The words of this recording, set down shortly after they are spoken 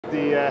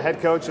the head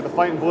coach of the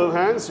Fighting Blue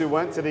Hens, who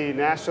went to the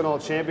national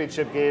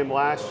championship game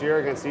last year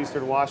against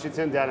Eastern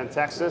Washington down in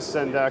Texas.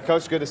 And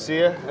Coach, good to see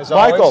you, as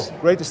always. Michael,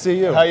 great to see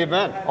you. How you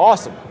been?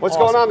 Awesome. What's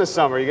going on this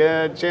summer? You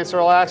get a chance to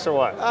relax or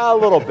what? A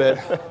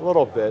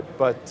little bit,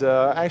 but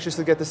anxious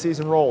to get the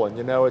season rolling.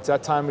 You know, it's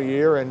that time of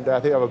year, and I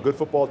think I have a good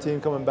football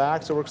team coming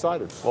back, so we're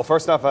excited. Well,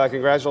 first off,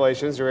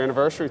 congratulations, your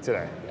anniversary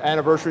today.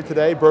 Anniversary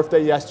today,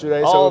 birthday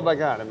yesterday. Oh, so my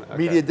God. Okay.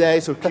 Media day,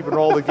 so keeping it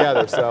all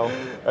together. So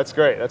That's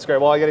great, that's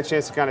great. Well, I get a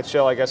chance to kind of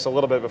chill, I guess, a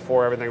little bit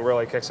before everything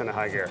really kicks into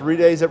high gear. 3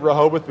 days at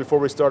Rehoboth before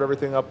we start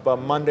everything up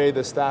Monday.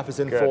 The staff is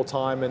in Good. full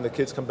time, and the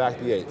kids come back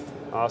the 8th.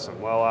 Awesome.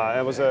 Well,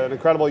 it was an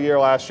incredible year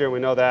last year. We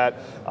know that.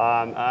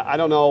 I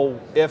don't know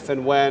if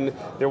and when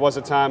there was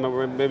a time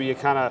where maybe you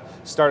kind of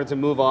started to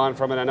move on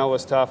from it. I know it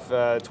was tough.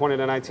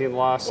 20-19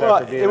 loss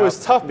after being it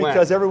was tough when?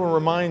 because everyone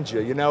reminds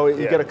you. You know,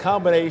 you get a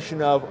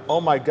combination of,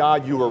 oh my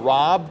God, you were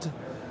robbed,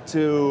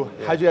 to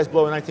how'd you guys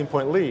blow a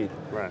 19-point lead?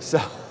 Right. So,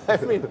 I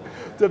mean,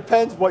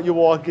 depends what you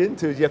walk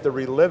into. You have to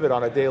relive it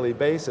on a daily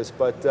basis.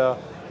 But,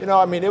 you know,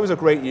 I mean, it was a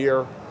great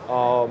year.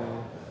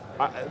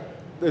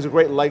 There's a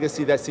great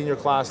legacy that senior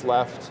class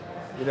left.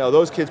 You know,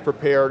 those kids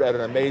prepared at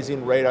an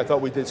amazing rate. I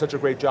thought we did such a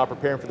great job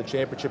preparing for the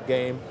championship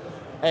game.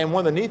 And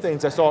one of the neat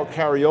things I saw it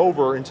carry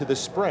over into this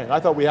spring. I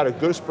thought we had a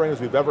good spring as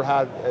we've ever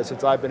had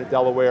since I've been at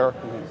Delaware.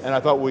 Mm-hmm. And I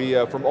thought we,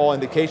 from all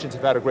indications,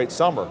 have had a great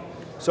summer.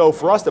 So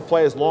for us to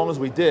play as long as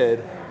we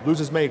did,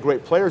 lose as many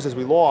great players as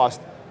we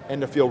lost,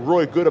 and to feel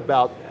really good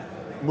about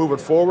moving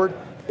forward,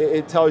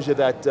 it tells you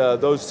that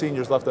those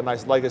seniors left a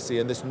nice legacy,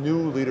 and this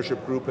new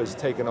leadership group has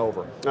taken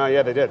over.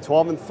 Yeah, they did.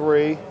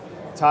 12-3,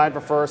 tied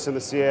for first in the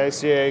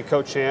CAA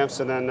co-champs,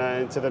 and then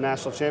into the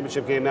national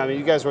championship game. Now, I mean,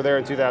 you guys were there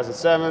in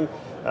 2007,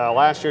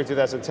 last year in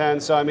 2010.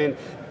 So, I mean,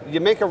 you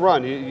make a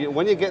run.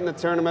 When you get in the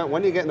tournament,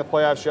 when you get in the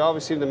playoffs, you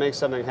always seem to make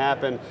something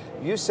happen.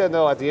 You said,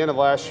 though, at the end of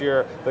last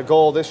year, the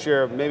goal this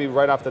year, maybe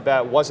right off the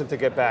bat, wasn't to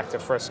get back to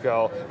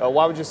Frisco.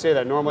 Why would you say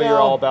that? Normally, you're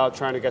all about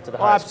trying to get to the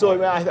highest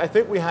absolutely. point. I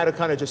think we had to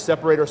kind of just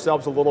separate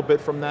ourselves a little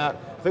bit from that.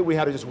 I think we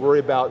had to just worry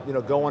about, you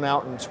know, going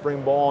out in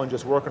spring ball and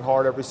just working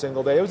hard every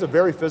single day. It was a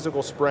very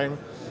physical spring.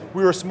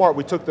 We were smart.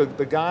 We took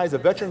the guys, the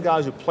veteran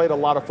guys who played a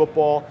lot of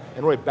football,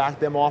 and really backed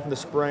them off in the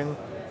spring.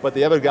 But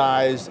the other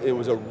guys, it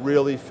was a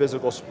really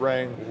physical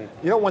spring.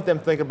 Mm-hmm. You don't want them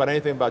thinking about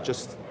anything about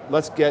just,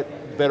 let's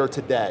get better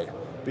today.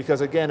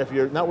 Because again, if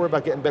you're not worried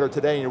about getting better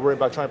today and you're worried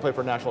about trying to play for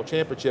a national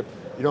championship,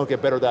 you don't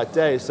get better that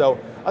day. So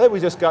I think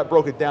we just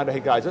broke it down to, hey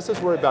guys, let's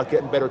just worry about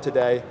getting better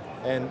today.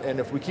 And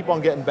if we keep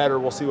on getting better,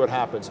 we'll see what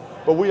happens.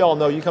 But we all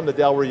know, you come to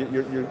Delaware,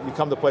 you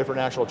come to play for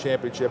national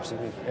championships,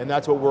 and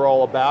that's what we're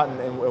all about.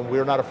 And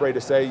we're not afraid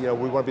to say, you know,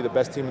 we want to be the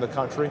best team in the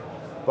country.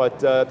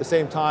 But at the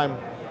same time,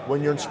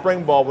 when you're in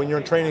spring ball, when you're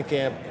in training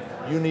camp,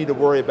 you need to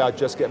worry about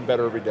just getting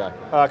better every day.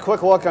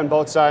 Quick look on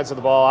both sides of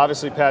the ball.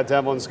 Obviously, Pat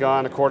Devlin's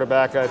gone, a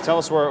quarterback. Tell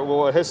us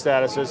what his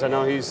status is. I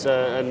know he's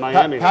in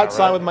Miami. Pat signed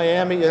right? with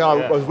Miami. You know,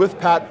 I was with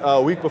Pat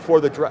a week before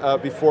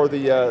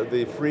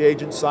the free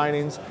agent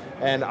signings,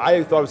 and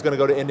I thought I was going to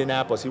go to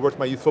Indianapolis. He worked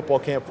my youth football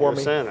camp for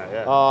me. Saying that,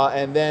 yeah.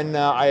 And then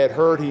I had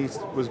heard he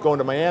was going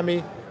to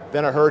Miami.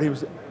 Then I heard he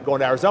was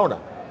going to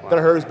Arizona. Wow. Then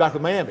I heard he was back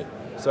with Miami.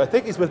 So I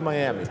think he's with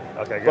Miami.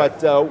 Okay, good.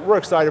 But we're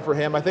excited for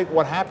him. I think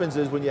what happens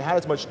is when you had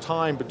as much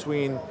time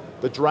between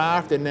the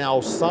draft and now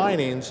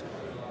signings,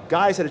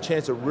 guys had a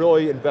chance to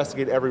really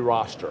investigate every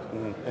roster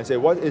and say,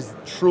 what is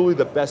truly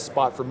the best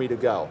spot for me to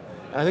go?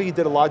 And I think he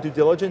did a lot of due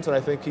diligence, and I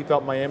think he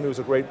felt Miami was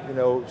a great, you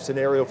know,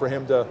 scenario for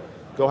him to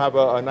go have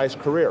a nice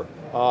career.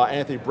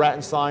 Anthony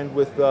Bratton signed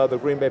with the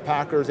Green Bay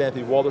Packers.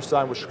 Anthony Walter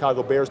signed with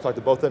Chicago Bears. Talked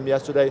to both of them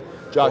yesterday.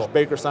 Josh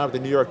Baker signed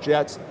with the New York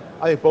Jets.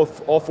 I think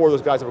all four of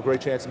those guys have a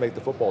great chance to make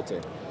the football team.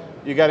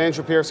 You got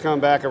Andrew Pierce coming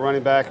back, a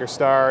running back, your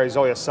star. He's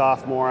only a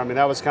sophomore. I mean,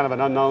 that was kind of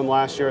an unknown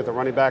last year at the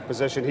running back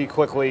position. He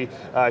quickly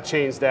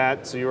changed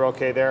that, so you were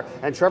okay there.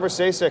 And Trevor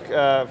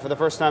Sasek, for the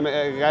first time,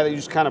 a guy that you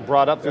just kind of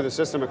brought up through the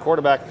system at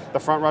quarterback, the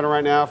front runner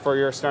right now for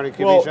your starting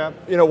QB job?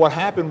 You know, what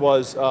happened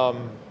was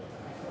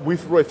we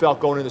really felt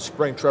going into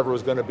spring Trevor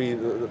was going to be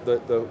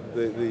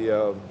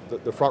the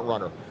front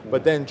runner.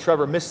 But then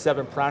Trevor missed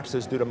 7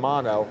 practices due to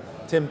mono.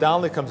 Tim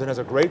Donnelly comes in, has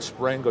a great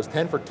spring, goes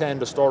 10 for 10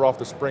 to start off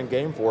the spring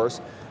game for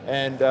us.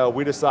 And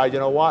we decide, you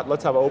know what,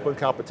 let's have an open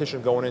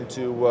competition going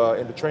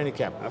into training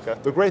camp. Okay.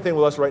 The great thing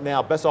with us right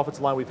now, best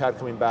offensive line we've had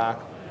coming back,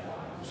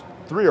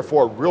 3 or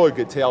 4 really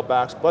good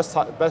tailbacks,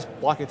 best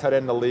blocking tight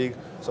end in the league,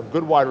 some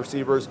good wide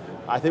receivers.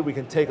 I think we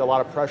can take a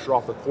lot of pressure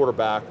off the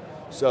quarterback.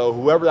 So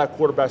whoever that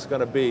quarterback's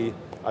going to be,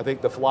 I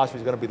think the philosophy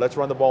is going to be, let's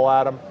run the ball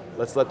at him.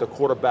 Let's let the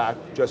quarterback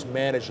just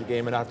manage the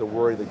game and not have to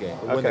worry the game,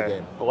 win the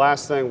game. The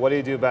last thing, what do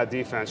you do about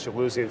defense? You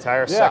lose the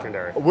entire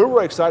secondary. We're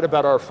really excited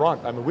about our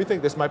front. I mean, we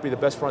think this might be the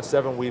best front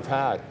 7 we've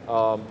had.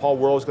 Paul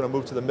Worrell is going to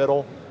move to the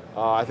middle.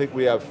 I think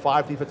we have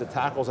 5 defensive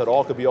tackles that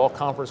all could be all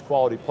conference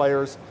quality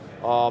players.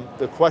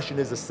 The question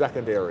is the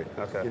secondary.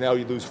 Okay. You know,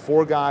 you lose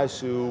 4 guys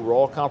who were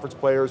all conference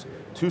players,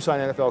 2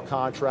 signed NFL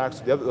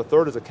contracts. The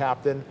third is a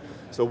captain.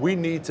 So we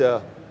need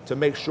to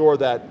make sure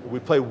that we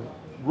play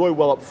really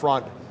well up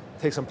front,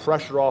 take some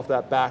pressure off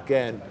that back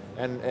end,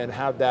 and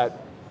have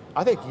that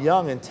I think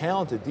young and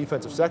talented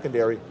defensive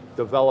secondary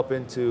develop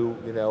into,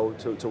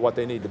 to what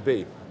they need to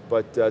be.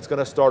 But it's going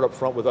to start up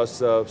front with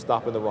us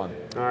stopping the run.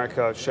 All right,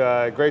 Coach.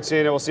 Great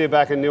seeing you. We'll see you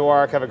back in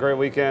Newark. Have a great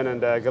weekend, and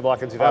good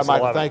luck in 2011. All right,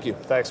 Michael, thank you.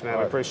 Thanks, man.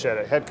 We appreciate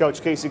it. Head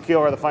coach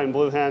Keeler of the Fighting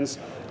Blue Hens.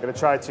 Going to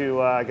try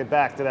to get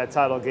back to that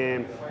title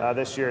game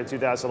this year in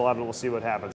 2011. We'll see what happens.